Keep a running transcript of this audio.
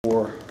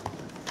for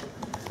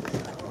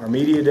our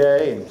media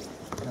day,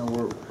 and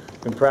we've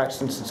been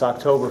practicing since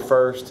October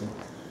 1st, and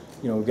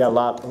we've got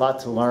a lot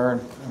to learn,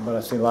 but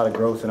I've seen a lot of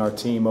growth in our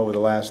team over the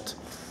last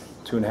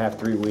 2.5,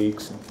 3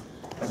 weeks,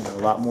 and a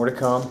lot more to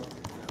come.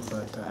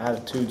 But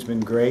attitude's been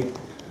great.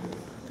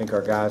 I think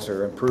our guys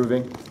are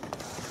improving,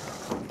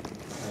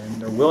 and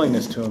their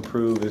willingness to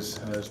improve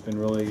has been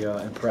really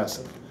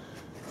impressive.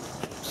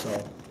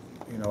 So,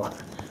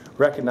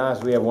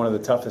 recognize we have one of the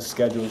toughest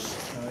schedules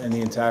in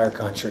the entire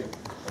country.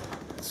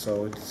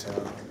 So it's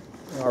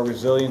our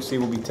resiliency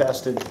will be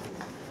tested,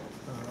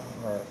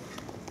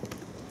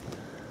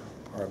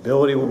 our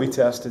ability will be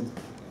tested,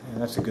 and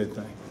that's a good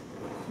thing.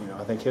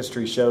 I think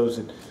history shows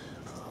that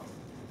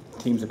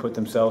teams that put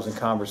themselves in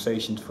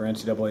conversations for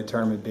NCAA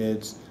tournament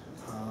bids,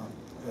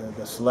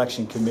 the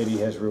selection committee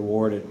has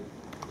rewarded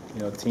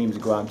teams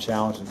that go out and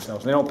challenge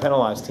themselves. They don't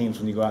penalize teams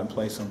when you go out and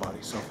play somebody.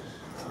 So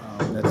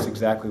that's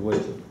exactly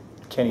what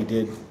Kenny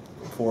did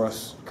for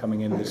us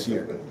coming into this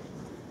year.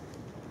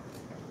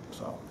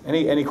 So,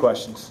 any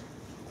questions?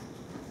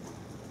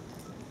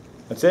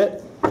 That's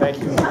it. Thank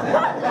you.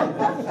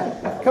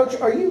 Coach,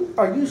 are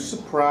you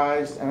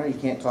surprised? I know you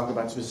can't talk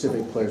about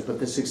specific players, but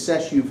the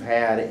success you've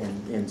had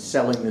in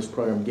selling this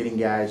program, getting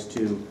guys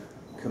to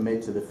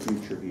commit to the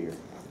future here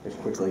as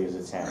quickly as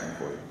it's happening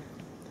for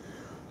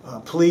you?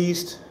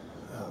 Pleased,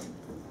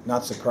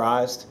 not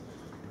surprised.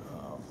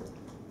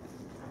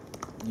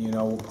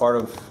 Part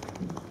of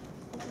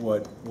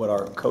what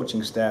our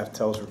coaching staff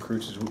tells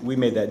recruits is we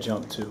made that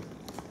jump too.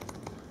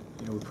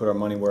 We put our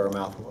money where our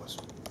mouth was.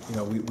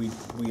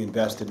 We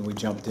invested and we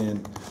jumped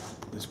in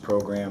this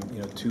program,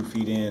 2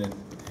 feet in,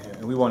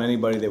 and we want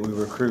anybody that we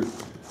recruit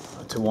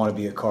to want to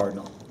be a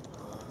Cardinal.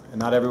 And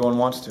not everyone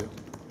wants to,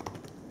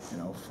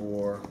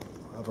 for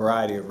a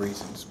variety of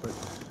reasons. But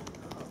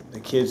the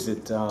kids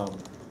that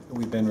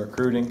we've been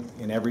recruiting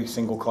in every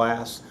single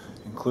class,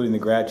 including the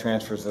grad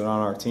transfers that are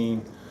on our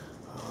team,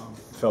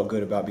 felt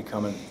good about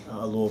becoming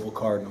a Louisville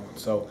Cardinal.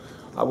 So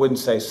I wouldn't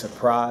say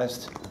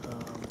surprised,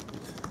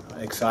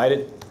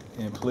 excited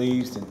and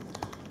pleased, and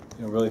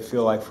really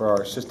feel like for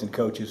our assistant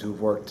coaches who've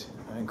worked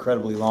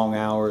incredibly long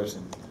hours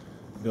and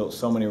built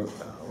so many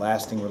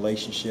lasting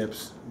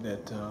relationships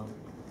that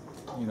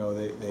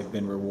they've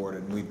been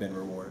rewarded and we've been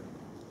rewarded.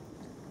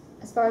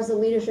 As far as the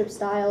leadership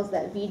styles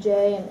that VJ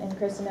and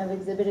Kristen have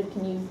exhibited,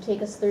 can you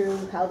take us through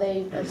how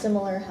they are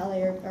similar, how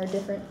they are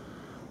different?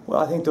 Well,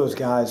 I think those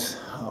guys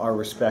are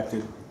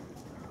respected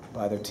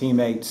by their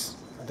teammates.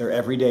 They're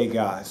everyday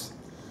guys.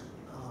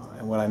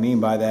 And what I mean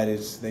by that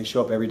is they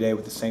show up every day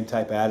with the same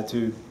type of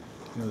attitude.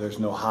 There's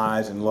no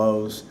highs and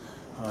lows.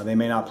 They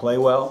may not play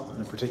well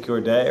on a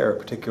particular day or a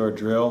particular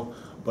drill,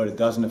 but it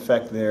doesn't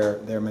affect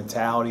their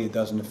mentality. It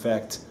doesn't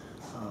affect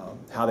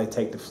how they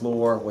take the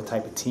floor, what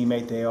type of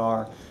teammate they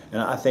are.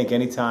 And I think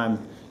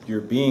anytime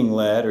you're being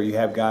led or you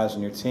have guys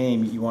on your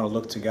team, you want to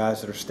look to guys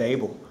that are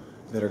stable,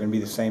 that are going to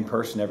be the same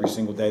person every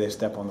single day they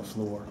step on the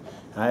floor.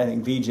 And I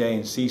think VJ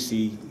and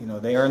CC,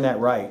 they earned that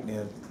right.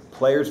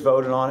 Players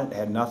voted on it. It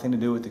had nothing to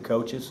do with the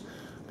coaches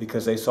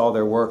because they saw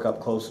their work up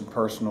close and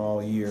personal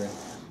all year.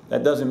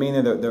 That doesn't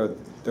mean that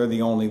they're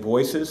the only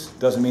voices.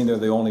 Doesn't mean they're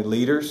the only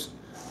leaders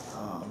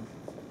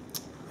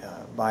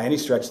by any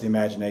stretch of the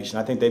imagination.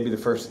 I think they'd be the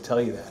first to tell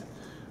you that.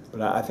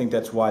 But I think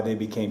that's why they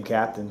became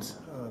captains,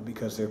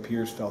 because their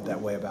peers felt that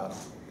way about them.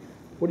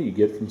 What do you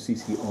get from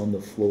CC on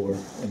the floor,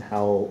 and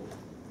how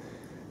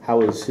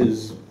is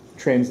his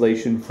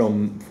translation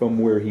from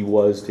where he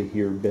was to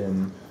here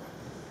been?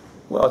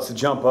 Well, it's a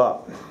jump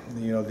up.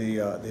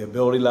 The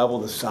ability level,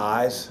 the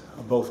size,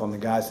 both on the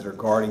guys that are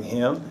guarding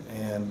him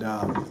and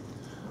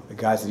the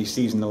guys that he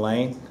sees in the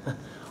lane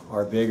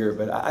are bigger.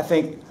 But I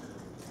think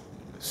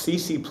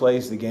CC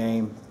plays the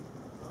game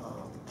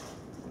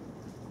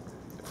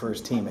for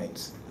his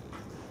teammates.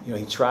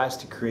 He tries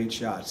to create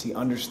shots. He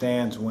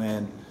understands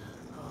when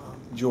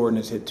Jordan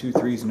has hit 2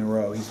 threes in a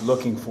row. He's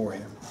looking for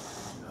him,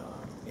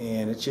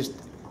 and it's just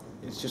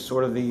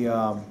sort of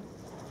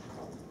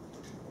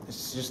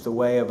it's just the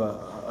way of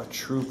a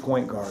true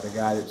point guard, a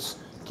guy that's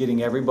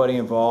getting everybody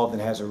involved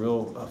and has a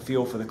real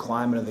feel for the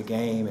climate of the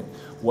game and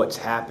what's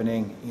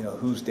happening.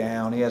 Who's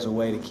down. He has a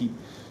way to keep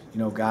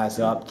guys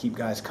up, keep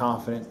guys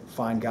confident,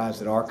 find guys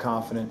that are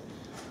confident.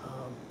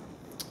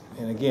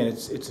 And again,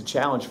 it's a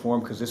challenge for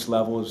him because this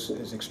level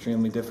is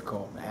extremely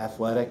difficult.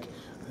 Athletic,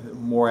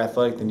 more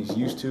athletic than he's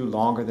used to,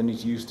 longer than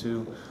he's used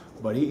to.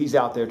 But he's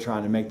out there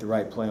trying to make the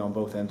right play on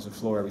both ends of the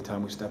floor every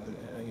time we step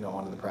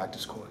onto the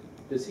practice court.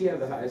 Does he have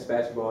the highest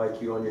basketball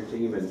IQ on your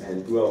team, and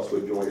who else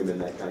would join him in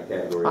that kind of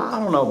category? I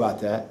don't know about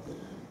that.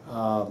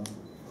 I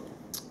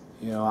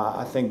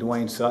think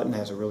Dwayne Sutton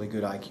has a really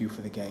good IQ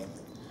for the game.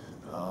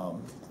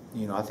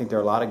 I think there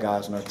are a lot of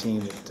guys on our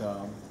team that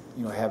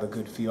have a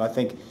good feel. I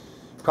think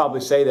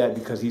probably say that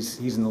because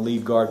he's in the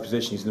lead guard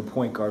position, he's in the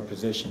point guard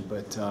position,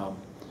 but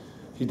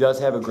he does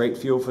have a great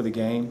feel for the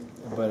game.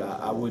 But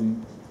I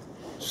wouldn't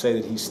say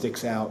that he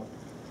sticks out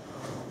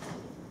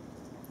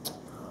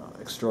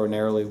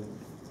extraordinarily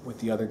with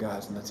the other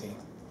guys on the team.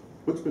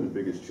 What's been the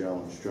biggest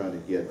challenge trying to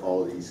get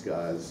all of these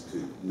guys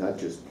to not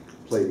just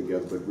play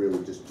together, but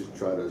really just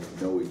try to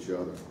know each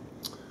other?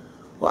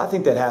 Well, I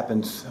think that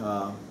happens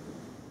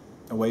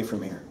away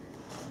from here.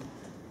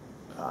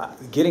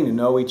 Getting to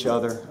know each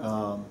other,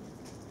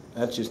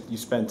 that's just, you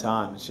spend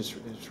time.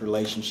 It's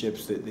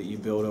relationships that you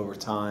build over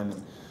time,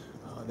 and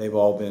they've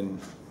all been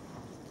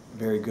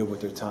very good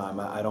with their time.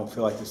 I don't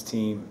feel like this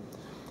team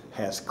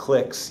has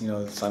cliques. You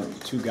know,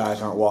 two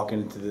guys aren't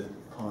walking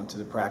onto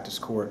the practice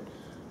court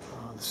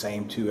the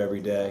same two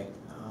every day.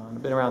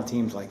 I've been around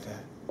teams like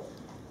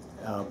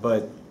that,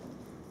 but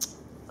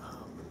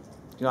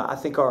you know, I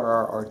think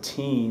our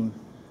team,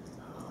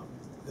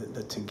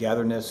 the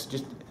togetherness,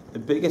 just the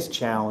biggest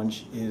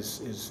challenge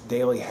is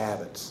daily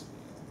habits.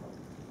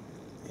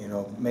 You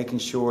know, making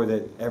sure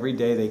that every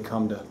day they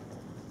come to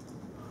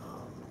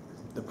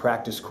the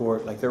practice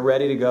court like they're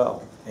ready to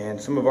go. And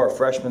some of our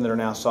freshmen that are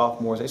now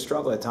sophomores, they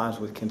struggle at times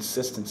with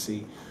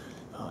consistency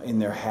in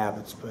their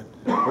habits, but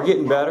we're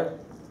getting better.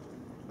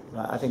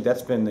 I think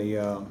that's been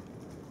the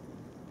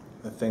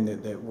thing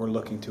that we're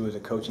looking to as a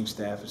coaching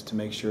staff, is to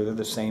make sure they're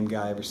the same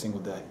guy every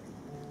single day.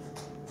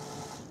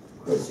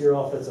 Chris, your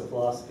offensive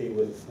philosophy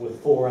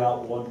with 4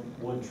 out,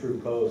 one true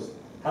post,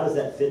 how does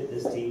that fit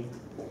this team?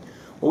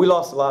 Well, we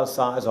lost a lot of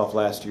size off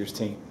last year's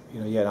team.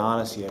 You know, you had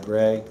Honest, you had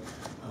Ray,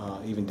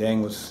 even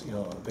Dang was, you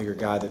know, a bigger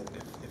guy that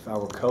if I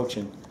were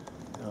coaching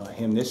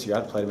him this year,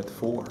 I'd play him at the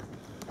 4.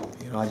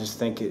 You know, I just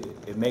think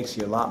it makes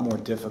you a lot more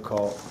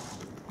difficult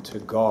to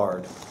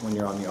guard when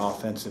you're on the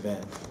offensive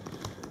end.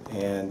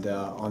 And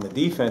on the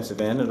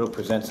defensive end, it'll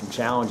present some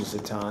challenges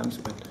at times,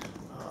 but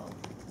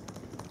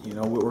you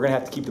know, we're going to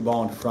have to keep the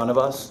ball in front of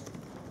us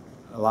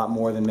a lot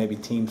more than maybe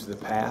teams of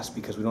the past,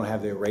 because we don't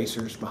have the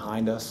erasers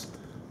behind us,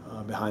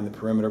 behind the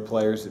perimeter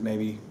players that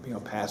maybe, you know,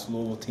 past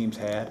Louisville teams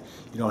had.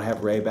 You don't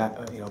have Ray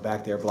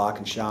back there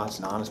blocking shots,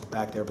 and Honest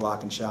back there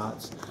blocking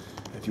shots.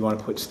 If you want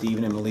to put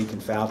Steven and Malik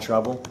in foul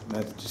trouble,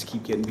 that just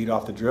keep getting beat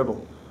off the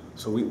dribble.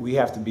 So we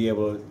have to be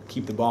able to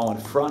keep the ball in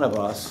front of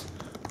us,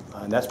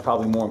 and that's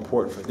probably more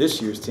important for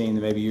this year's team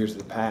than maybe years of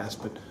the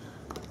past. But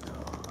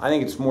I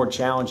think it's more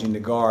challenging to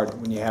guard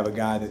when you have a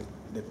guy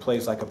that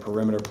plays like a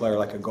perimeter player,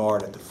 like a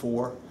guard at the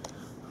 4,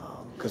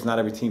 because not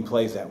every team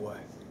plays that way.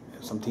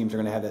 Some teams are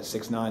going to have that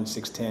 6'9",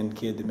 6'10"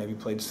 kid that maybe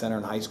played center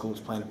in high school,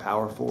 is playing a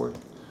power forward.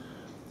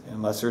 And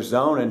unless they're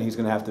zoning, he's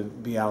going to have to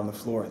be out on the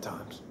floor at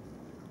times.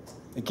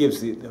 It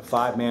gives the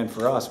 5-man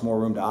for us more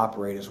room to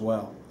operate as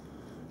well.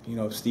 You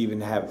know, if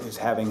Steven is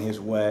having his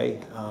way,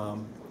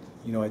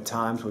 you know, at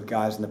times with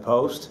guys in the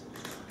post,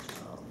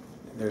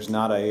 there's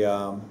not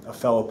a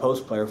fellow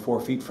post player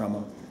 4 feet from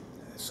him.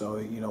 So,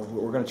 you know,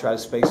 we're going to try to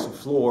space the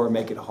floor,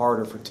 make it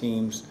harder for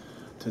teams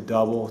to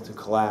double, to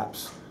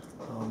collapse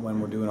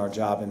when we're doing our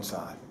job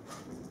inside.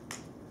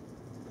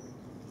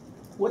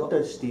 What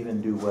does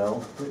Steven do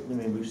well? I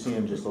mean, we've seen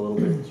him just a little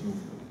bit in some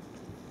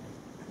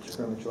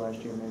scrimmage last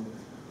year, maybe.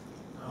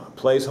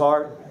 Plays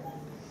hard,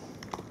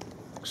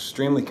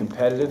 extremely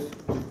competitive.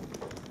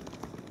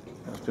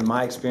 It's been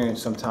my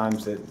experience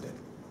sometimes that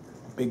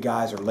big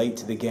guys are late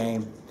to the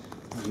game.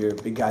 You hear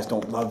big guys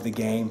don't love the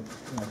game.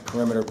 You know,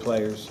 perimeter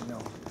players, you know,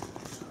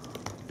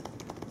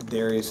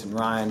 Darius and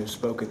Ryan, who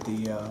spoke at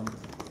the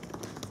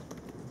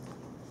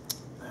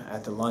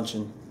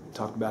luncheon,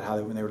 talked about how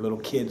when they were little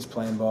kids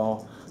playing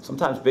ball.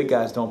 Sometimes big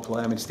guys don't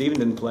play. I mean, Steven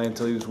didn't play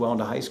until he was well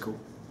into high school.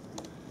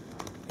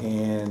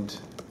 And,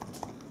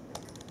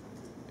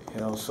 you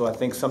know, so I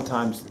think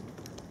sometimes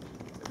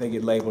they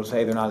get labeled as,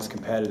 hey, they're not as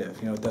competitive.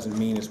 You know, it doesn't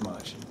mean as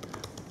much.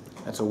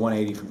 That's a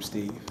 180 from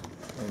Steve.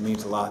 And it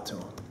means a lot to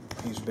him.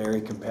 He's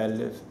very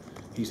competitive.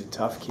 He's a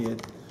tough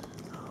kid.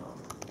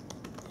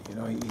 You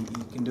know, he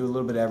can do a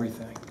little bit of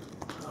everything.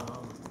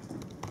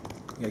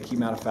 You got to keep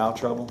him out of foul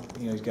trouble.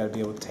 You know, he's got to be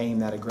able to tame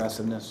that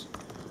aggressiveness.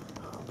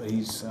 But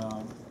he's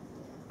going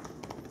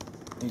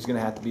to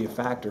have to be a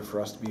factor for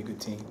us to be a good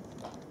team.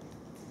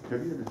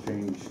 Have you ever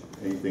changed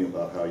anything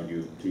about how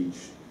you teach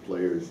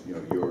players, you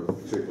know, your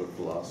particular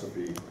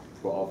philosophy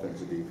for offense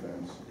and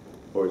defense,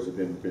 or has it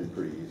been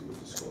pretty easy with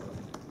the squad?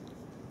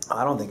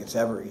 I don't think it's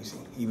ever easy,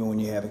 even when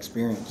you have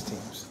experienced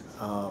teams.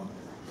 I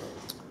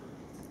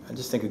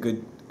just think a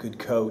good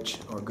coach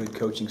or a good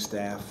coaching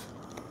staff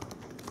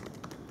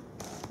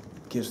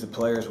gives the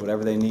players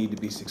whatever they need to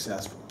be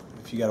successful.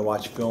 If you got to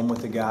watch film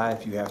with a guy,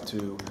 if you have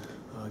to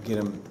get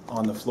him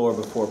on the floor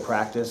before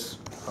practice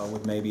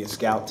with maybe a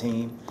scout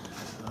team,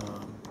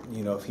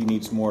 you know, if he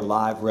needs more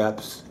live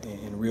reps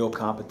in real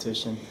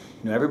competition,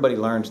 you know, everybody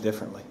learns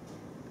differently.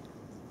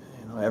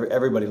 You know,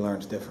 everybody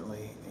learns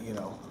differently, you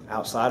know,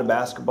 outside of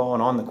basketball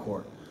and on the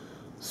court.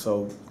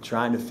 So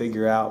trying to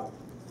figure out,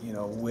 you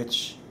know,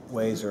 which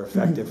ways are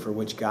effective for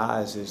which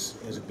guys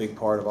is a big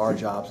part of our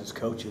jobs as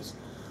coaches.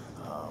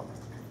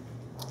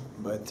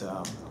 But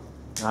I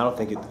don't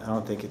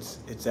think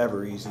it's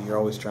ever easy. You're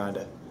always trying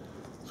to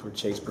sort of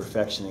chase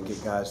perfection and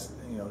get guys,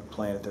 you know,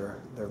 playing at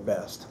their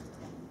best.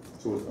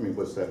 So, I mean,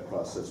 what's that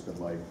process been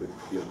like, with,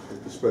 you know,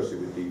 especially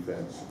with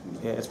defense?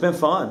 Yeah, it's been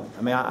fun.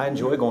 I mean, I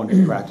enjoy going to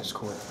the practice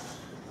court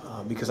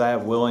because I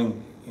have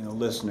willing, you know,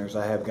 listeners.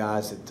 I have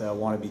guys that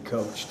want to be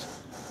coached.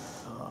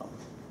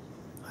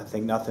 I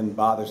think nothing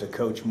bothers a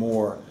coach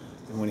more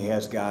and when he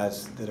has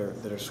guys that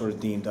are sort of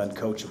deemed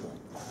uncoachable.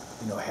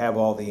 You know, have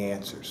all the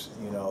answers.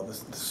 You know, the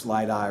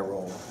slight eye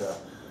roll.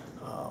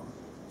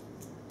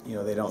 You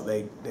know,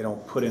 they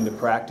don't put into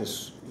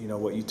practice, you know,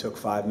 what you took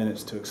 5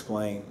 minutes to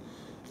explain.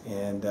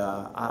 And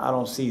I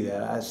don't see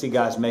that. I see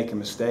guys making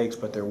mistakes,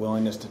 but their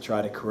willingness to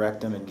try to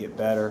correct them and get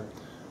better.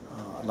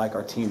 I'd like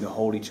our team to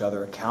hold each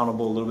other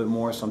accountable a little bit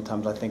more.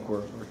 Sometimes I think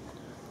we're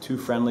too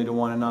friendly to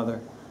one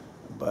another.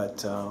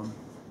 But,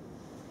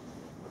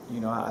 you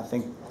know, I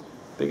think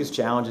the biggest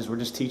challenge is we're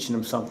just teaching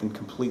them something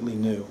completely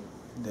new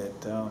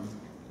that,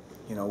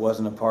 you know,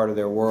 wasn't a part of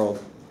their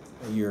world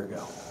a year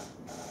ago.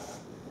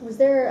 Was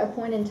there a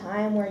point in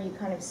time where you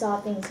kind of saw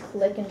things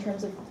click in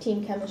terms of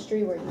team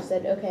chemistry, where you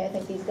said, okay, I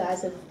think these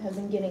guys have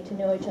been getting to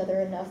know each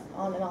other enough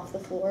on and off the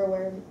floor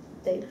where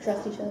they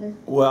trust each other?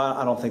 Well,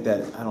 I don't think,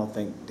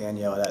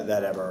 Danielle,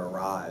 that ever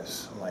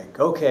arrives. Like,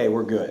 okay,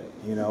 we're good.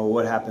 You know,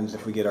 what happens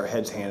if we get our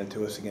heads handed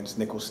to us against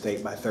Nicholls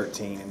State by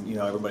 13 and, you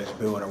know, everybody's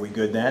booing? Are we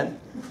good then?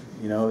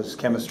 You know, is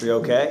chemistry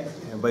okay?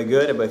 Everybody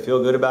good? Everybody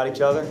feel good about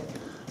each other?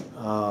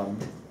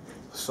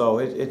 So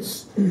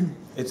it's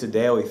a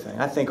daily thing.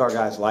 I think our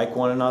guys like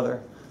one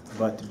another,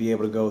 but to be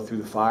able to go through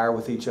the fire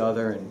with each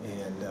other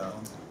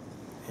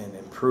and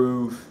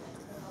improve,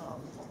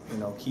 you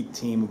know, keep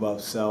team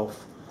above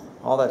self,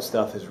 all that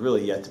stuff is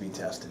really yet to be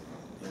tested.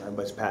 You know,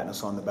 everybody's patting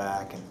us on the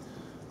back and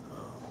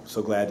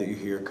so glad that you're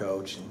here,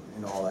 Coach,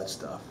 and all that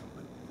stuff.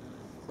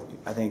 But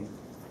I think,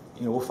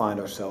 you know, we'll find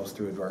ourselves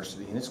through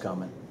adversity, and it's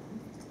coming.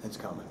 It's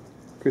coming.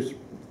 Chris,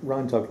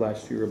 Ron talked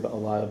last year a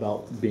lot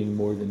about being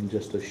more than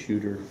just a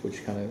shooter,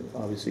 which kind of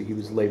obviously he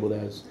was labeled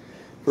as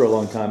for a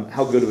long time.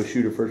 How good of a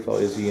shooter, first of all,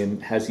 is he,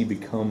 and has he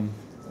become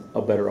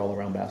a better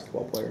all-around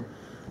basketball player?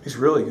 He's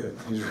really good.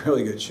 He's a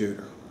really good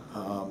shooter.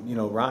 You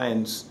know,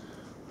 Ryan's,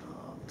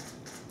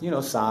 you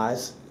know,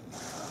 size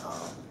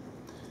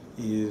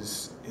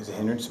is a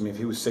hindrance. I mean, if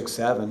he was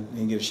 6'7", he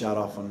can get a shot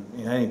off on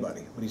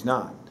anybody, but he's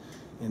not.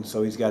 And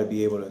so he's got to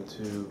be able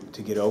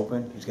to get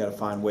open. He's got to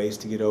find ways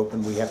to get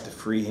open. We have to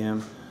free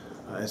him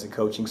as a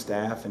coaching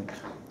staff and,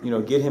 you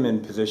know, get him in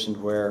positions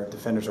where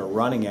defenders are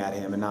running at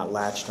him and not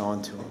latched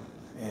onto him.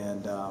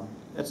 And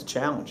that's a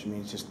challenge. I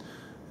mean, it's just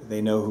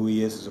they know who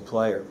he is as a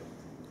player.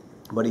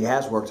 But he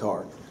has worked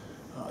hard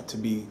to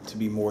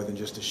be more than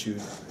just a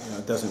shooter. You know,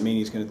 it doesn't mean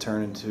he's going to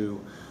turn into,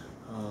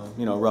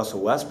 you know, Russell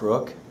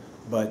Westbrook,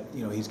 but,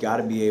 you know, he's got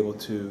to be able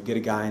to get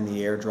a guy in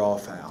the air, draw a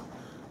foul.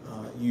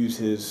 Use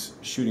his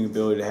shooting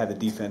ability to have the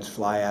defense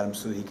fly at him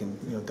so that he can,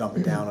 you know, dump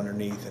it down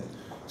underneath, and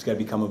he's got to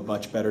become a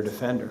much better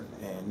defender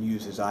and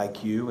use his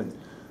IQ and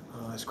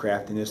his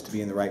craftiness to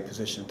be in the right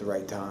position at the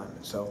right time.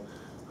 And so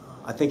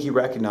I think he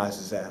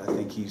recognizes that. I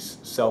think he's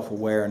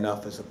self-aware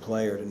enough as a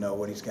player to know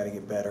what he's got to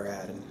get better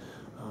at. And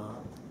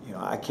you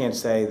know, I can't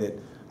say that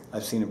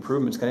I've seen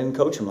improvements because I didn't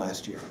coach him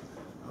last year,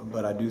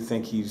 but I do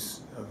think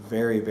he's a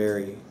very,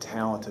 very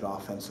talented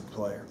offensive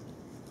player.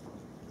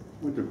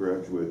 With the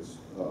graduates,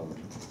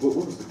 what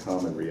was the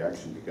common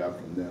reaction you got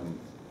from them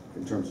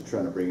in terms of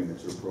trying to bring them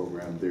into the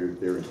program,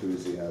 their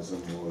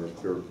enthusiasm or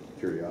their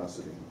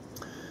curiosity?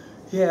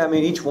 Yeah, I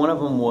mean, each one of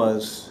them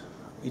was,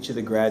 each of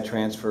the grad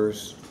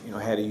transfers, you know,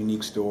 had a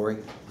unique story.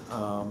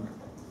 You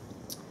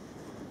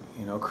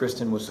know,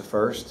 Kristen was the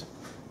first,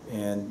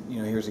 and,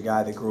 you know, here's a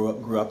guy that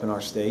grew up in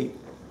our state,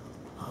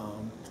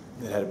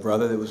 that had a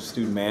brother that was a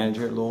student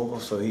manager at Louisville,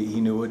 so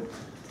he knew what,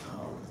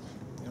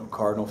 you know,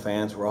 Cardinal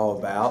fans were all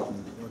about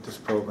and what this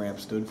program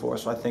stood for.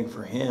 So I think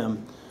for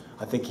him,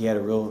 I think he had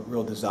a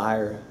real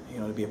desire, you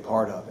know, to be a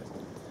part of it.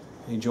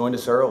 And he joined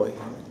us early.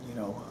 You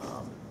know,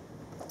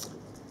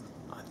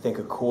 I think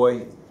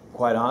Okoye,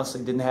 quite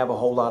honestly, didn't have a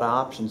whole lot of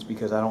options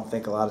because I don't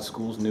think a lot of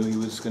schools knew he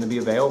was going to be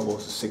available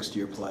as a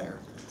sixth-year player.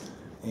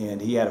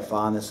 And he had a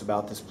fondness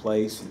about this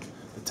place and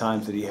the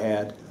times that he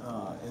had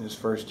in his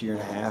first year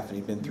and a half, and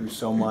he'd been through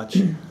so much,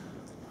 you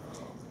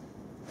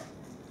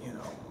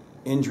know,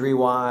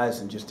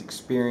 injury-wise and just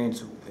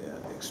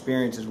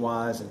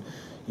experiences-wise. And,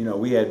 you know,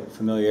 we had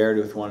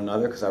familiarity with one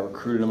another because I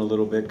recruited him a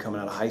little bit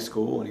coming out of high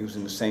school, and he was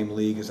in the same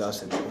league as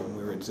us when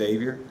we were at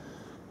Xavier.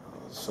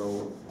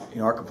 So, you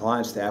know, our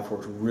compliance staff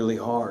worked really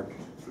hard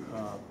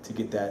to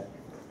get that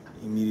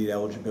immediate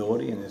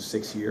eligibility in his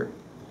 6th year.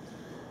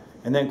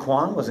 And then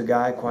Quan was a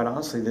guy, quite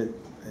honestly, that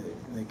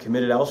they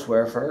committed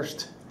elsewhere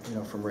first, you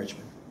know, from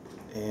Richmond.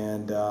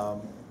 And, you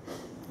know,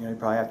 you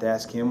probably have to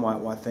ask him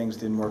why things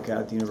didn't work out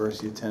at the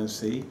University of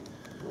Tennessee.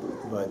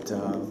 But,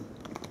 you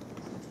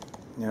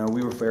know,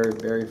 we were very,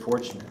 very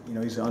fortunate. You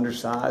know, he's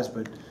undersized,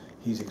 but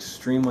he's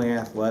extremely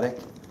athletic.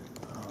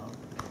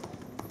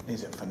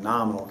 He's a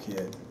phenomenal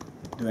kid.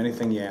 Do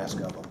anything you ask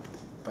of him.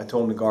 If I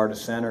told him to guard a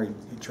center,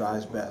 he'd try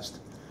his best.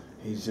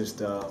 He's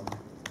just, you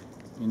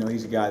know,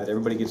 he's a guy that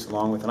everybody gets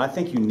along with. And I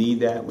think you need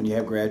that when you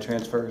have grad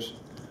transfers.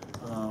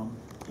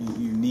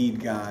 You need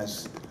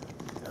guys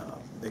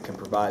that can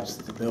provide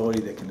stability,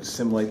 that can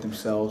assimilate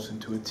themselves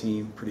into a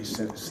team pretty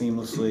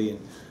seamlessly. And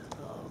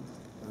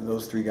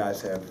those three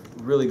guys have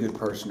really good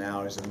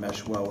personalities and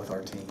mesh well with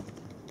our team.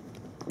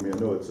 I mean, I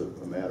know it's a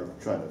matter of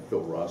trying to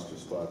fill roster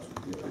spots,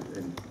 you know,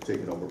 and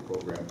taking over a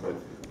program, but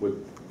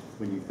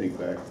when you think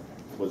back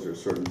Was there a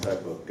certain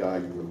type of guy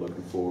you were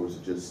looking for? Was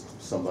it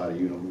just somebody,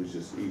 you know, who was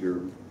just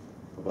eager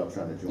about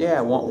trying to join? Yeah,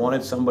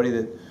 wanted somebody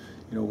that,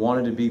 you know,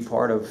 wanted to be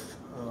part of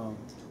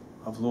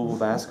Louisville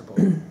basketball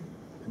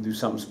and do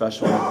something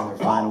special in their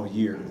final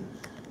year.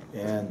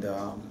 And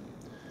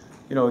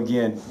you know,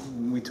 again,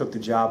 we took the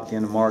job at the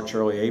end of March,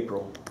 early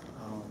April.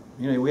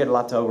 You know, we had a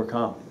lot to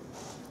overcome.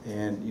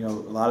 And, you know,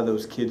 a lot of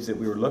those kids that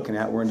we were looking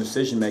at were in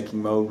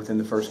decision-making mode within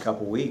the first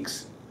couple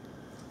weeks.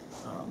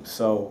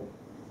 So,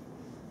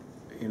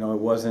 you know, it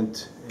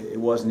wasn't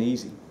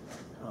easy.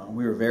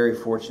 We were very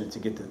fortunate to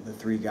get the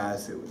three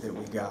guys that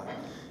we got.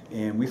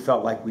 And we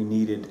felt like we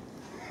needed,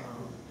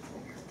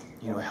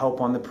 you know, help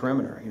on the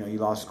perimeter. You know, you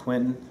lost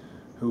Quentin,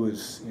 who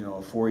was, you know,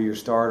 a 4-year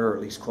starter, or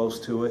at least close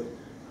to it,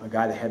 a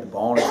guy that had the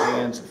ball in his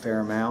hands a fair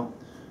amount.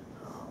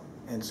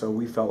 And so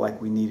we felt like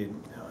we needed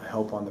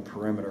help on the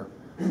perimeter,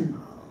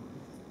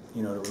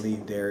 you know, to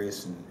relieve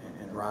Darius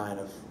and Ryan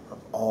of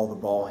all the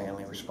ball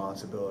handling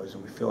responsibilities.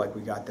 And we feel like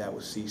we got that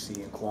with CeCe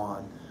and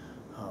Quan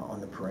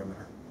on the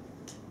perimeter.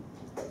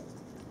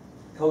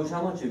 Coach,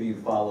 how much have you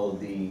followed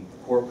the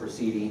court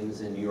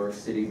proceedings in New York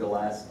City the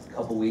last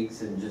couple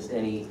weeks, and just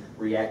any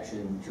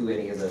reaction to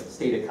any of the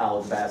state of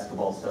college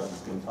basketball stuff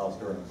that's being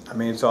tossed around? I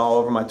mean, it's all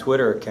over my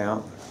Twitter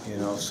account, you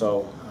know,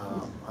 so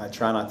I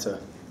try not to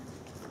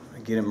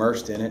get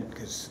immersed in it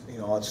because, you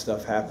know, all that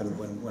stuff happened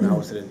when I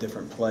was at a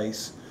different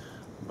place.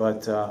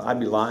 But I'd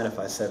be lying if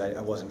I said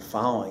I wasn't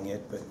following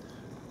it. But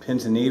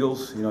pins and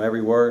needles, you know,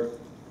 every word,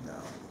 no.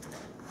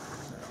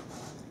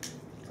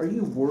 Are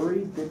you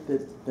worried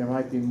that there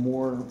might be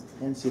more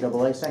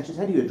NCAA sanctions?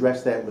 How do you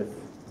address that with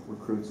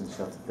recruits and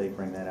stuff if they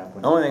bring that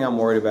up? The only thing I'm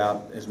worried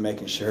about is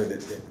making sure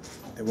that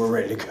we're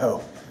ready to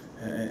go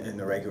in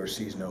the regular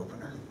season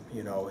opener,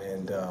 you know,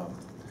 and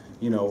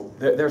you know,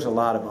 there's a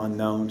lot of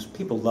unknowns.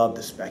 People love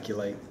to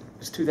speculate.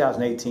 It's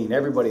 2018.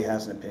 Everybody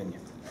has an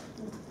opinion.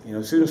 You know,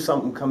 as soon as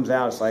something comes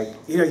out, it's like,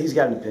 you know, he's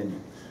got an opinion.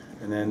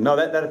 And then, no,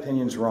 that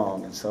opinion's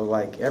wrong. And so,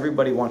 like,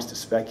 everybody wants to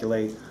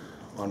speculate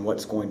on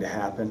what's going to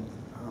happen.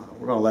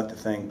 We're going to let the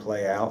thing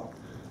play out,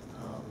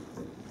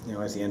 you know,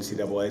 as the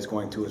NCAA is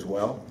going to as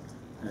well.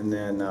 And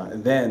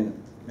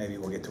then maybe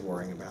we'll get to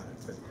worrying about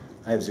it. But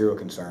I have zero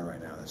concern right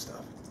now, that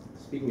stuff.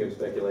 Speaking of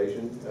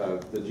speculation,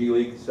 the G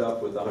League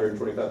stuff with the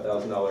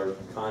 $125,000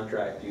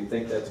 contract, do you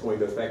think that's going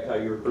to affect how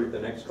you recruit the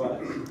next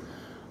class?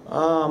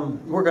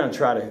 We're going to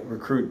try to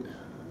recruit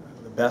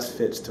the best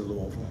fits to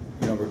Louisville.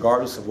 You know,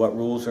 regardless of what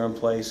rules are in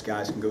place,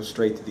 guys can go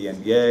straight to the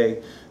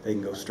NBA, they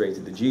can go straight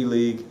to the G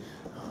League.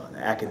 The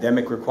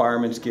academic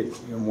requirements get,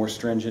 you know, more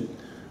stringent.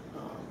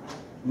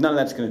 None of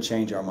that's going to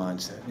change our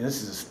mindset. You know,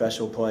 this is a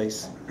special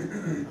place.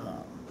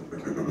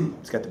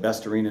 It's got the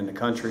best arena in the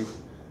country.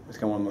 It's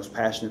got one of the most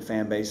passionate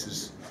fan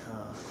bases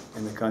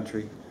in the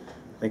country.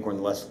 I think we're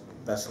in the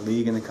best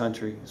league in the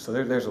country. So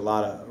there's a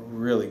lot of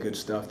really good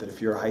stuff that if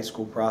you're a high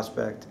school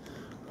prospect,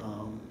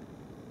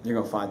 you're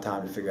going to find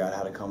time to figure out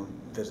how to come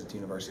visit the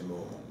University of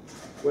Louisville.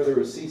 Whether it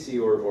was CC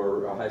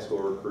or a high school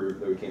recruit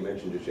that we can't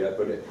mention just yet,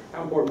 but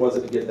how important was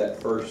it to get that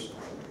first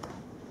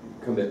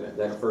commitment,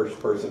 that first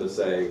person to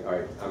say, all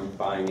right, I'm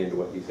buying into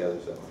what these guys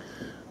are saying?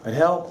 It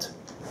helped.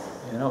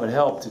 You know, it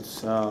helped.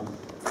 It's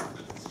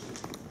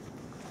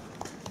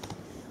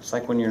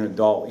like when you're an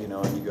adult, you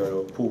know, and you go to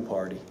a pool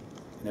party,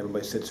 and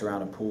everybody sits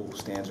around a pool,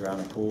 stands around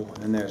a pool,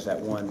 and then there's that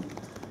one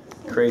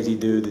crazy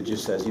dude that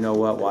just says, you know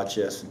what, watch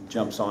this, and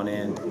jumps on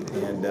in,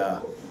 and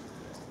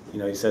you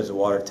know, he says the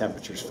water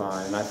temperature's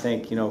fine. And I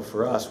think, you know,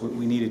 for us,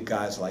 we needed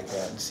guys like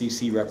that. And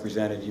CC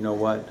represented, you know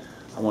what,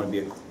 I want to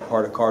be a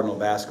part of Cardinal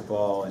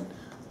basketball, and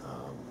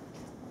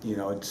you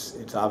know,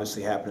 it's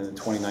obviously happened in the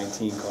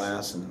 2019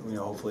 class, and you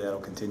know, hopefully that'll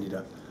continue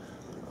to,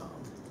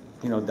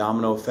 you know,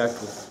 domino effect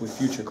with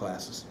future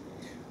classes.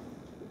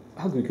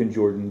 How good can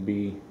Jordan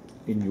be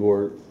in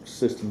your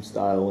system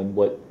style, and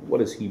what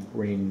does he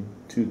bring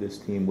to this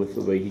team with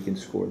the way he can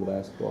score the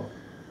basketball?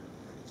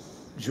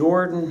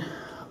 Jordan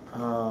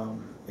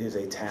is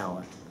a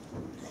talent.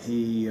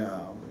 He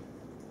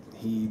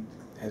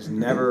has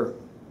never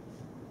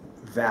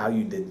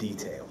valued the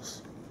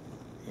details.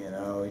 You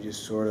know, he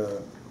just sort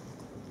of,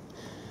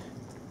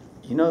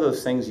 you know,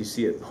 those things you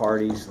see at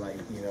parties, like,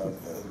 you know,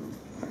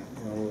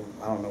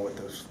 I don't know what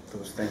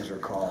those things are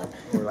called,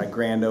 or like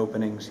grand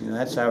openings. You know,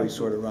 that's how he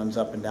sort of runs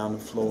up and down the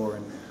floor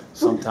and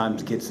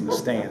sometimes gets in the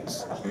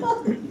stance.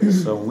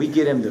 So when we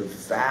get him to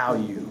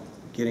value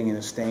getting in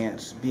a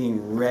stance,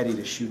 being ready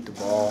to shoot the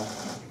ball,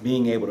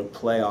 being able to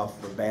play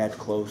off of a bad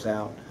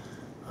closeout,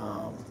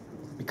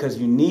 because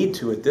you need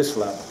to at this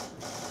level.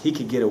 He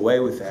could get away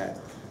with that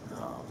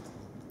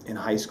in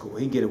high school.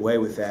 He'd get away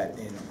with that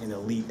in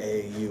elite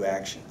AAU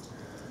action.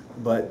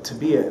 But to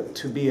be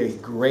a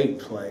great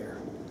player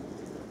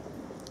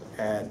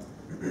at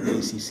the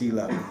ACC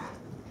level,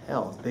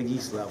 hell, Big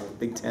East level,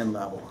 Big Ten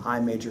level, high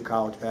major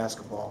college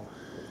basketball,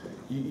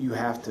 you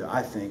have to,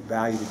 I think,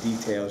 value the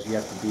details. You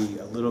have to be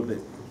a little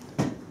bit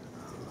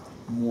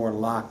more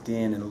locked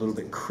in and a little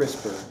bit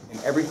crisper in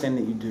everything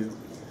that you do.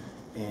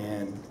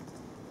 And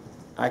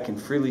I can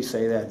freely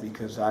say that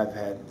because I've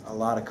had a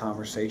lot of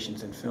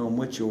conversations in film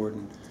with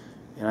Jordan,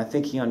 And I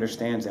think he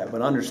understands that.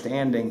 But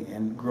understanding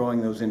and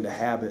growing those into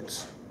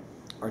habits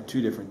are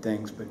two different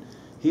things. But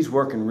he's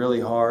working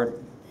really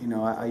hard. You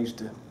know, I used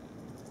to,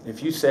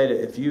 if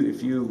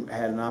you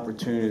had an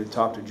opportunity to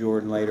talk to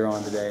Jordan later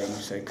on today and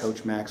you say,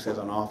 Coach Mack says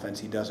on offense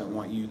he doesn't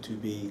want you to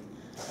be,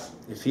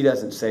 if he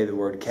doesn't say the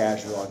word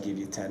casual, I'll give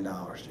you $10,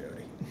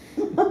 Jody.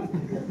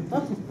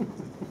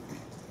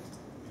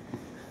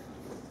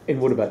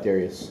 And what about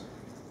Darius?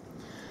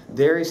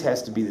 Darius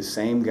has to be the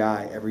same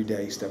guy every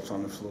day he steps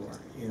on the floor.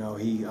 You know,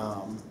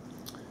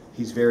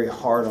 he's very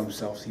hard on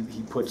himself.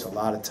 He puts a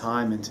lot of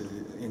time into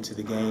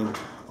the game,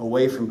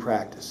 away from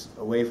practice,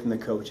 away from the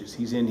coaches.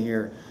 He's in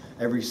here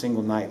every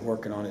single night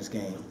working on his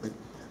game. But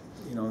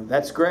you know,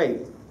 that's great.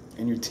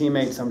 And your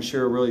teammates, I'm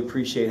sure, really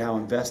appreciate how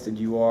invested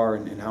you are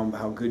and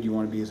how good you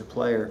want to be as a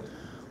player.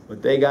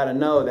 But they got to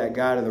know that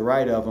guy to the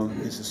right of them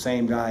is the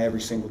same guy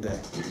every single day.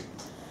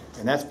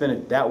 And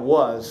that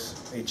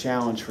was a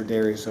challenge for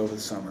Darius over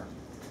the summer.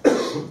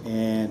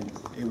 And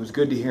it was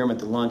good to hear him at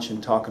the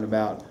luncheon talking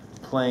about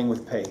playing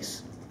with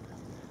pace,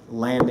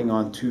 landing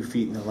on 2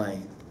 feet in the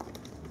lane.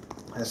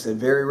 I said,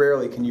 very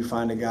rarely can you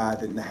find a guy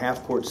that in the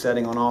half-court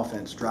setting on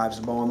offense drives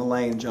the ball in the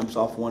lane, jumps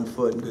off 1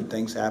 foot, and good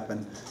things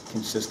happen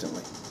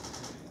consistently.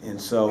 And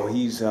so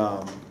he's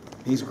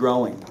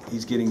growing.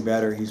 He's getting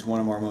better. He's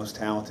one of our most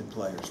talented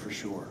players for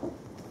sure.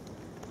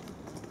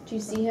 Do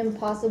you see him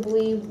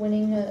possibly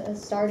winning a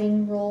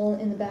starting role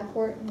in the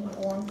backcourt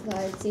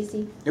alongside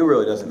CeCe? It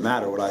really doesn't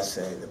matter what I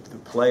say. The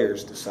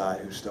players decide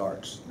who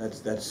starts.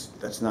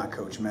 That's not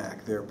Coach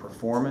Mack. Their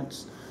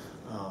performance,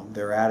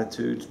 their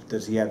attitudes.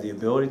 Does he have the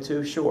ability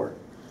to? Sure.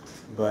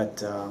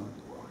 But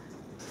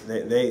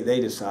they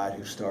decide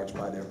who starts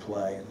by their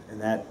play, and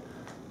that,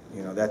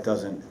 you know, that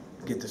doesn't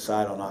get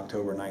decided on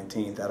October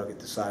 19th. That'll get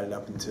decided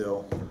up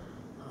until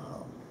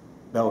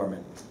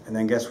Bellarmine, and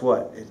then guess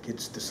what? It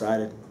gets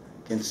decided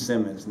against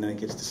Simmons, and then it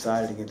gets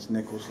decided against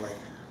Nichols. Like,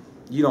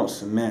 you don't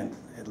cement,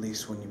 at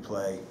least when you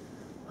play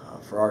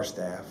for our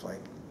staff, like,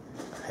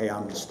 hey,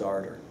 I'm the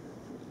starter.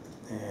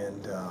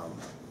 And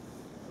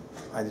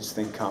I just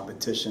think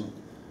competition,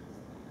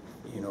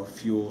 you know,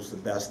 fuels the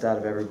best out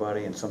of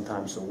everybody and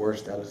sometimes the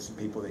worst out of some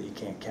people that you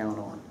can't count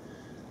on.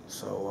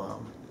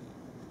 So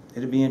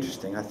it'll be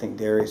interesting. I think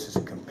Darius is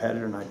a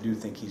competitor, and I do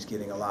think he's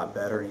getting a lot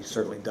better, and he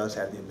certainly does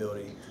have the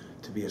ability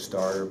to be a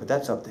starter, but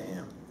that's up to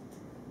him.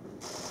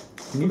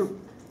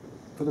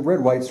 For the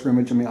red-white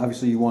scrimmage, I mean,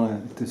 obviously you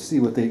want to see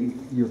what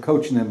you're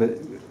coaching them, but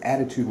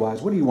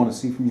attitude-wise, what do you want to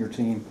see from your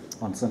team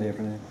on Sunday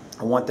afternoon?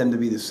 I want them to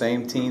be the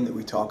same team that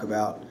we talk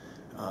about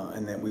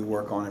and that we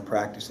work on in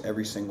practice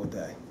every single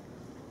day.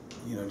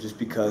 You know, just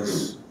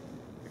because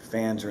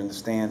fans are in the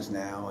stands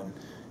now and,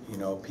 you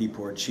know,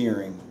 people are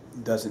cheering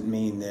doesn't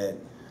mean that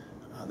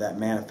that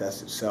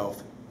manifests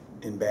itself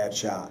in bad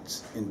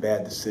shots, in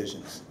bad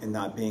decisions, in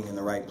not being in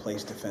the right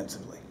place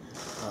defensively.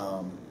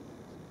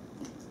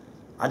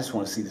 I just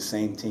want to see the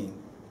same team.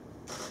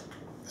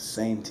 The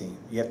same team.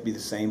 You have to be the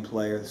same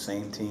player, the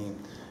same team,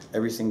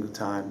 every single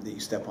time that you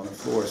step on the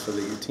floor so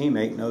that your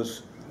teammate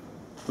knows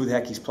who the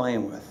heck he's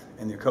playing with,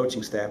 and your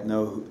coaching staff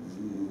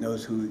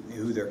knows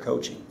who they're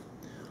coaching.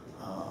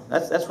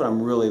 That's what I'm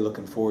really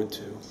looking forward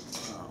to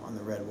on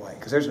the red-white,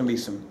 because there's going to be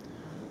some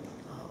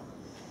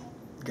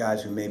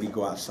guys who maybe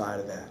go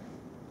outside of that.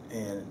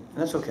 And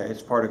that's okay.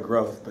 It's part of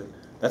growth, but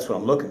that's what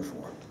I'm looking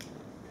for.